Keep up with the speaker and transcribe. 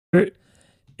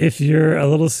If you're a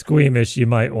little squeamish, you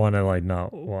might want to like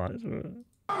not watch.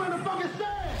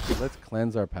 Let's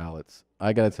cleanse our palates.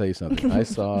 I gotta tell you something. I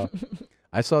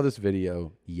saw this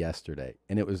video yesterday,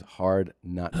 and it was hard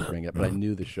not to bring it. But I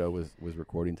knew the show was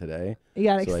recording today. You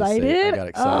got so excited? I got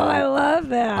excited. Oh, I love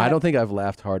that. I don't think I've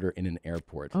laughed harder in an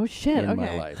airport. Oh shit! In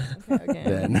my life Okay.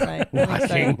 than Right.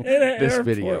 watching this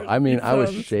video. I mean, I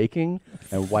was shaking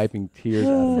and wiping tears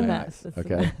out of my eyes.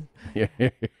 Okay.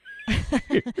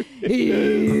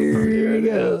 Here he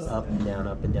goes. Up and down,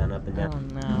 up and down, up and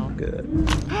down. Oh no. Good.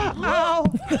 Ow!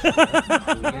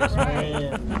 Yes,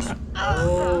 ma'am.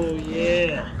 Oh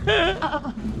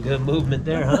yeah. Good movement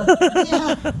there,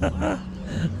 huh?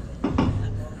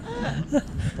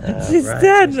 She's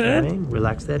dead, man. Rain.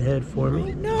 Relax that head for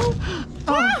me. No.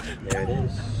 There it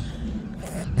is.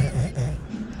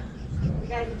 You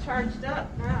gotta get charged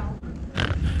up now.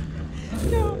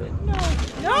 No.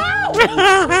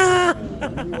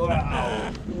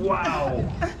 Wow.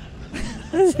 Wow.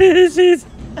 She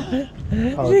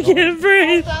can't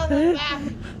breathe. On the back.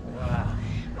 Wow.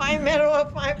 My middle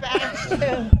of my back too.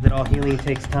 That all healing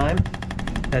takes time?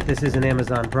 That this is an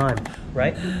Amazon Prime,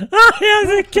 right? He has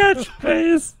a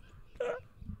catchphrase.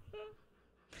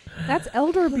 That's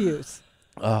elder abuse.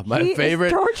 My He favorite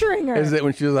is torturing her. is it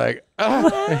when she's like,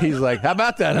 and he's like, how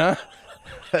about that, huh?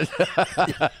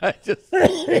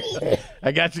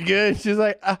 I got you good. She's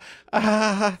like,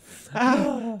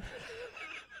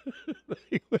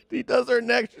 He does her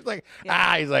neck. She's like,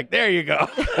 He's like, there you go.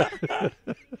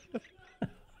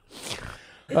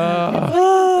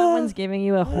 Someone's giving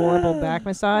you a horrible back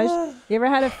massage. You ever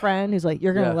had a friend who's like,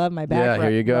 "You're gonna love my back"? Yeah,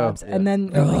 here you go. rubs," And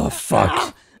then, Oh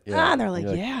fuck. and they're like,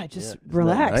 You're "Yeah, just isn't that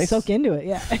relax, nice? soak into it."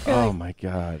 Yeah. Oh my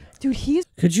god. Dude, he's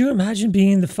Could you imagine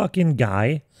being the fucking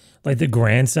guy, like the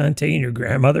grandson taking your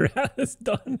grandmother has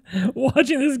done,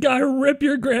 watching this guy rip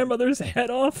your grandmother's head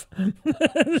off?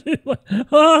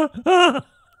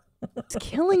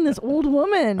 killing this old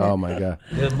woman. Oh my god.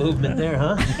 Good movement there,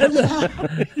 huh?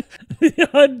 The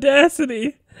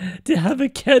audacity to have a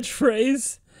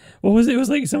catchphrase. What was it? It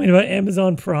was like something about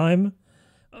Amazon Prime.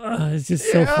 It's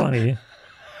just so funny.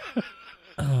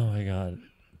 Oh my god.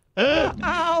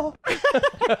 Ow!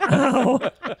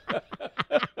 Ow.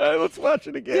 Let's watch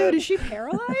it again. Dude, is she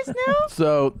paralyzed now?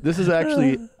 So this is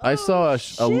actually, I saw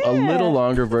a little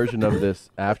longer version of this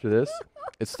after this.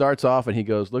 It starts off and he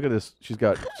goes, look at this. She's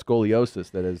got scoliosis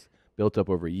that has built up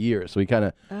over years. So he kind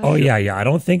of. Oh yeah. I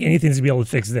don't think anything's gonna be able to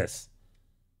fix this.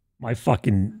 My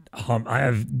fucking I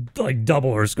have like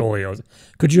double her scoliosis.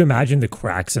 Could you imagine the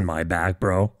cracks in my back,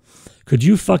 bro? Could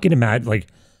you fucking imagine? Like,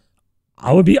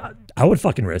 I would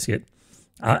fucking risk it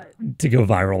to go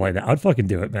viral like that. I'd fucking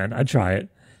do it, man. I'd try it.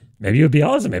 Maybe it would be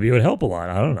awesome. Maybe it would help a lot.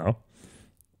 I don't know.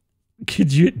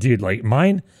 Could you, dude? Like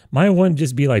mine wouldn't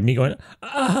just be like me going,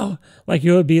 oh, like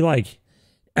it would be like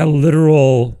a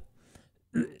literal.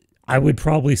 I would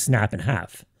probably snap in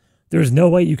half. There's no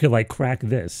way you could like crack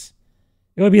this.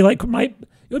 It would be like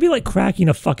cracking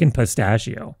a fucking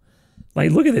pistachio.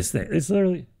 Like, look at this thing. It's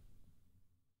literally,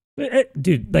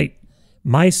 dude. Like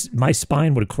my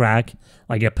spine would crack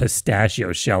like a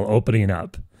pistachio shell opening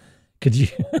up. Could you?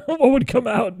 What would come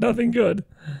out? Nothing good.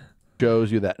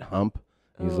 Shows you that hump.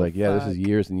 He's like, yeah, this is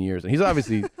years and years. And he's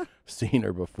obviously seen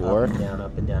her before. Up and down,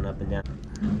 up and down, up and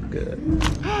down. Good.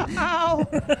 Ow!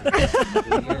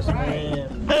 Yes,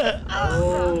 ma'am.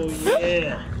 Oh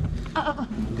yeah.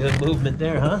 Good movement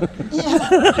there, huh?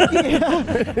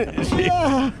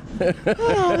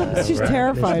 She's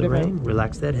terrified of him.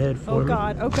 Relax that head for me. Oh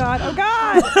god! Oh god! Oh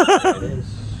god! There it is.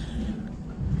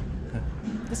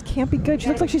 This can't be good. She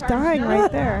looks like she's dying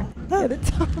right there. Yeah, the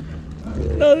top.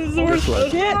 No, this is the worst one.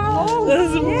 Shit! Oh, This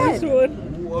is the shit. worst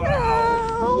one.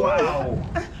 Wow. Wow.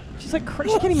 She's like,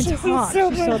 she can't even talk.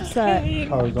 She's so upset.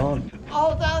 Car's on.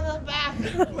 All down the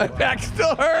back. My back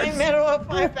still My hurts. middle of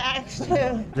my back too.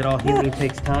 That all healing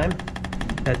takes time?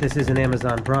 That this is an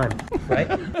Amazon Prime, right?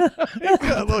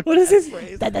 What is this?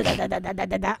 Da, da, da, da, da, da,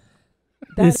 da, da.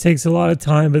 This takes a lot of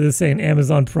time, but this ain't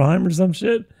Amazon Prime or some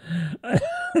shit. Can't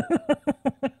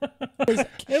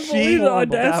believe the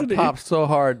audacity. That popped so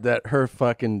hard that her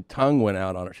fucking tongue went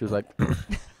out on her. She was like,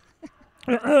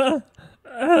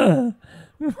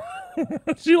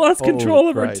 She lost control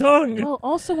of her Christ. tongue. Well,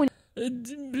 also when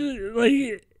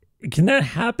Like, can that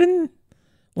happen?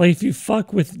 Like, if you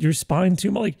fuck with your spine too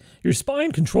much, like your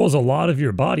spine controls a lot of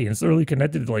your body, and it's literally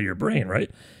connected to like your brain, right?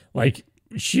 Like,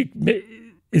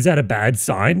 is that a bad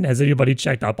sign? Has anybody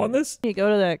checked up on this? you go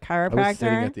to the I was chiropractor,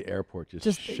 sitting at the airport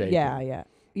just shaking. yeah.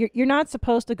 You're not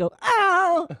supposed to go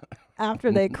ow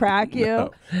after they crack you.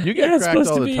 No. You get It's cracked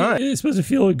all the time. It's supposed to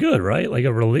feel good, right? Like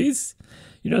a release.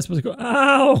 You're not supposed to go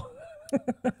ow.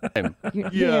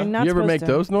 You're not You ever supposed make to.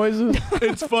 those noises?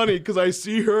 It's funny because I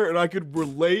see her and I could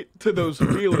relate to those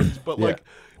feelings, but Yeah. like,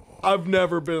 I've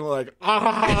never been like,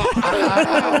 ah.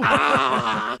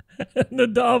 The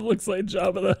dog looks like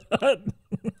Jabba the Hutt.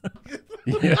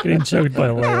 Yeah. Getting choked by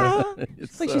a whale.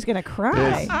 It's like she's gonna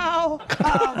cry. Ow.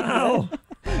 Ow.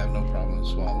 I have no problem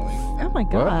swallowing. Oh my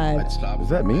god. I'd stop Does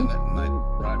that mean? at night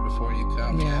right before you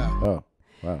come. Yeah. Oh,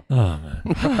 wow. Oh,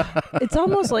 man. It's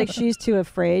almost like she's too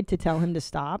afraid to tell him to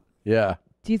stop. Yeah.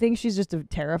 Do you think she's just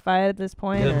terrified at this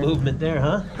point? Good or- movement there,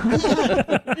 huh?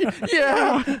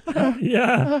 Yeah.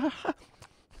 Yeah.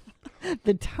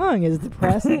 The tongue is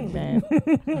depressing, man.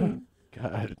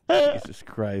 God, Jesus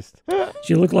Christ.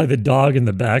 She looked like the dog in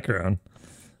the background.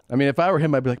 I mean, if I were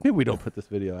him, I'd be like, maybe we don't put this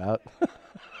video out.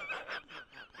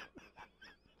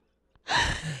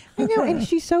 I know, and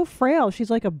she's so frail. She's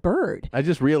like a bird. I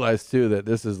just realized too that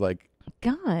this is like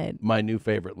God. my new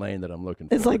favorite lane that I'm looking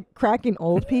for. It's like cracking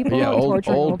old people, Yeah, and old-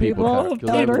 torturing old old people people, kind of- 'cause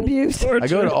elder I'm- abuse. I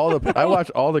go to all the. I watch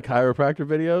all the chiropractor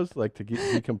videos, like to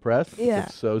decompress. Yeah.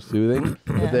 It's so soothing,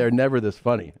 Yeah. but they're never this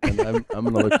funny. And I'm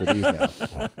gonna look for these now.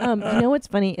 You know what's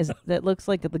funny is that looks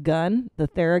like the gun, the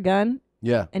Theragun,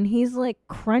 Yeah. and he's like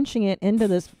crunching it into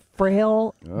this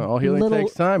frail. All healing little-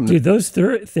 takes time. Dude, those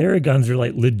Theraguns are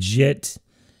like legit,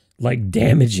 like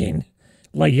damaging.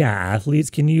 Like, yeah, athletes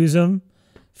can use them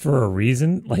for a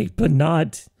reason, like, but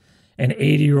not an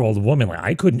 80-year-old woman.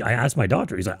 Like, I asked my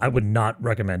doctor, he's like, I would not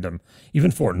recommend them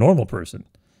even for a normal person.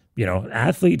 You know,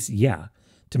 athletes, yeah,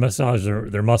 to massage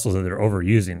their muscles that they're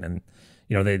overusing. And,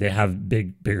 you know, they have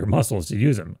bigger muscles to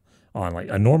use them on. Like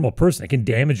a normal person, it can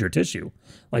damage your tissue,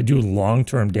 like do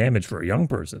long-term damage for a young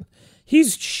person.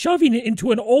 He's shoving it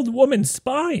into an old woman's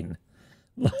spine.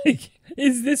 Like,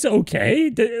 is this okay?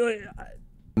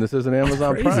 This is an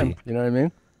Amazon Crazy. Prime. You know what I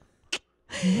mean?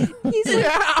 He's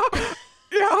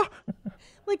like,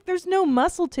 like there's no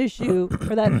muscle tissue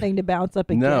for that thing to bounce up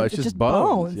again. No, it's just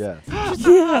bones. Yeah.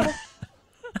 Yeah.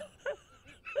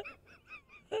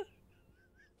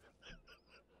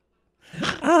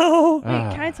 Ow. Wait,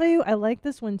 can I tell you? I like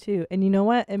this one too. And you know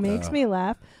what? It makes me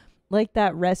laugh. Like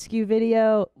that rescue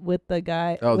video with the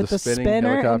guy Oh, with the the spinning spinner,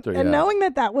 helicopter, and yeah. knowing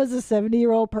that was a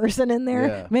 70-year-old person in there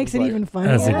Yeah, makes it's it like- even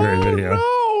funnier. That's a great video.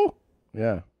 No.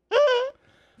 Yeah.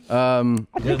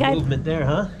 Good movement there,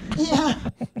 huh? Yeah.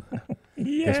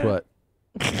 Guess what?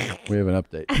 We have an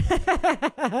update.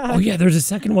 Oh, yeah, there's a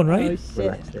second one, right?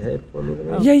 Relax the head for me.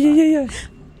 Lorraine. Yeah.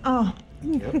 Oh.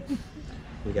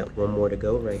 We got one more to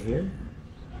go right here.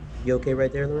 You okay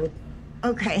right there, Lorraine?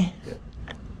 Okay.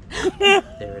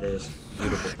 There it is.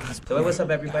 Beautiful. So what's up,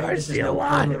 everybody? This is no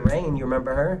Lorraine. Lorraine. You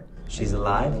remember her? She's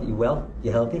alive. You well?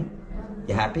 You healthy?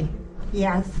 You happy?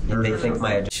 Yes. They think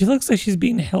my She looks like she's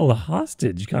being held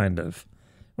hostage, kind of,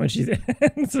 when she's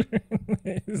answering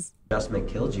this. adjustment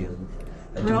killed you.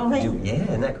 Really? Yeah,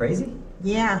 isn't that crazy?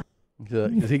 Yeah.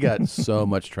 Because he got so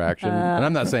much traction. And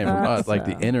I'm not saying from us, like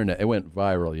the internet, it went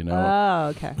viral, you know? Oh,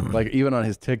 okay. Like even on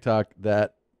his TikTok,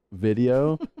 that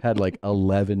video had like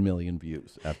 11 million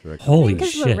views after a Holy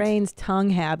Because shit. Lorraine's tongue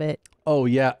habit. Oh,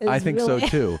 yeah. I Is think really- so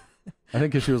too. I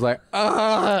think because she was like,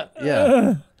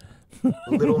 yeah.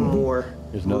 A little more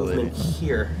There's no movement lady.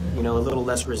 here. You know, a little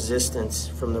less resistance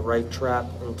from the right trap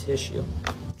and tissue.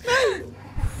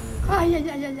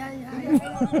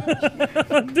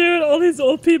 Dude, all these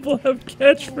old people have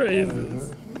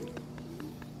catchphrases.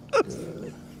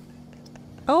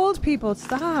 Old people,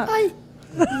 stop.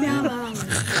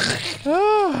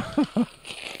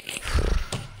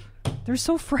 They're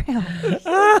so frail.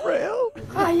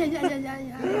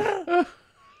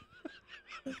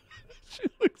 She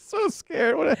looks so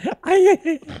scared. What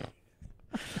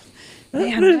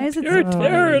Man, why is it pure so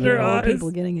terror in her old eyes.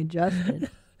 people getting adjusted?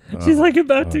 She's like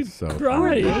about to so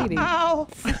cry. Lady. Ow.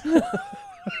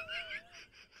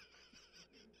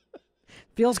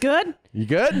 Feels good? You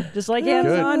good? Just like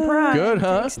Amazon Prime. Good,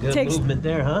 huh? Good Takes- movement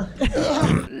there,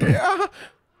 huh?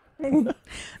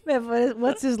 Man,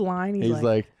 what's his line? He's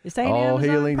like, this ain't all Amazon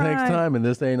healing takes Prime." time, and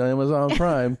this ain't Amazon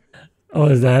Prime. Oh,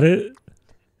 is that it?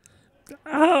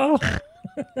 Oh.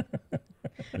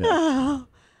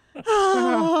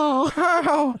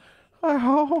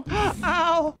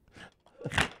 Ow.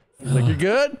 Like, you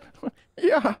good?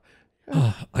 Yeah.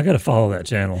 I gotta follow that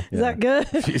channel. Is that good?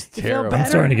 She's You feel terrible. I'm better?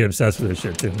 starting to get obsessed with this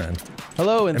shit too, man.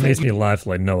 Hello, and It makes me laugh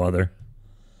like no other.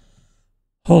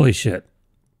 Holy shit.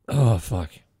 Oh,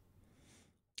 fuck.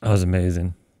 That was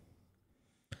amazing.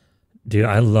 Dude,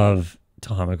 I love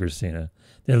Tom and Christina.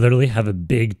 They literally have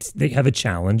they have a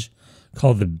challenge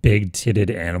called the Big Titted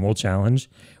Animal Challenge,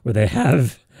 where they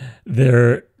have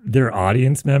their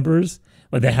audience members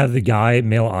Like they have the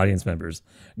male audience members,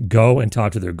 go and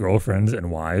talk to their girlfriends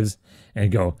and wives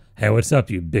and go, "Hey, what's up,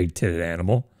 you big-titted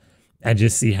animal?" And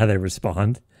just see how they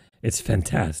respond. It's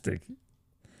fantastic.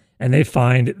 And they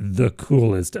find the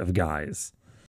coolest of guys.